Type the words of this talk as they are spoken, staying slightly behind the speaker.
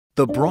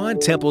The Braun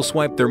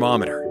TempleSwipe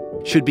Thermometer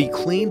should be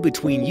cleaned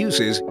between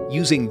uses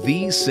using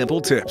these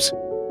simple tips.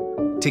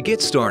 To get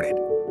started,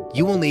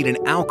 you will need an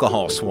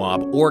alcohol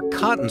swab or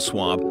cotton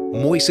swab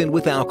moistened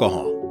with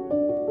alcohol.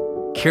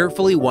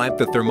 Carefully wipe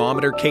the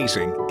thermometer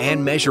casing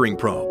and measuring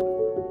probe.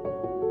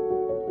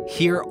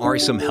 Here are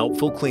some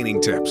helpful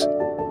cleaning tips.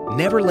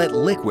 Never let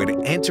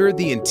liquid enter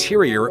the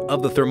interior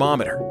of the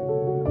thermometer.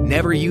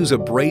 Never use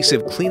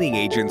abrasive cleaning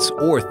agents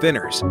or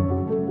thinners.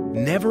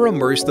 Never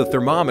immerse the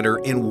thermometer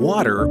in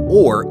water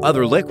or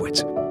other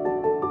liquids.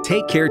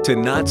 Take care to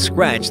not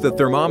scratch the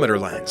thermometer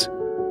lens.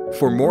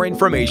 For more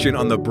information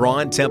on the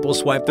Braun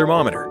TempleSwipe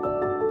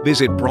Thermometer,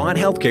 visit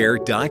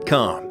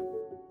braunhealthcare.com.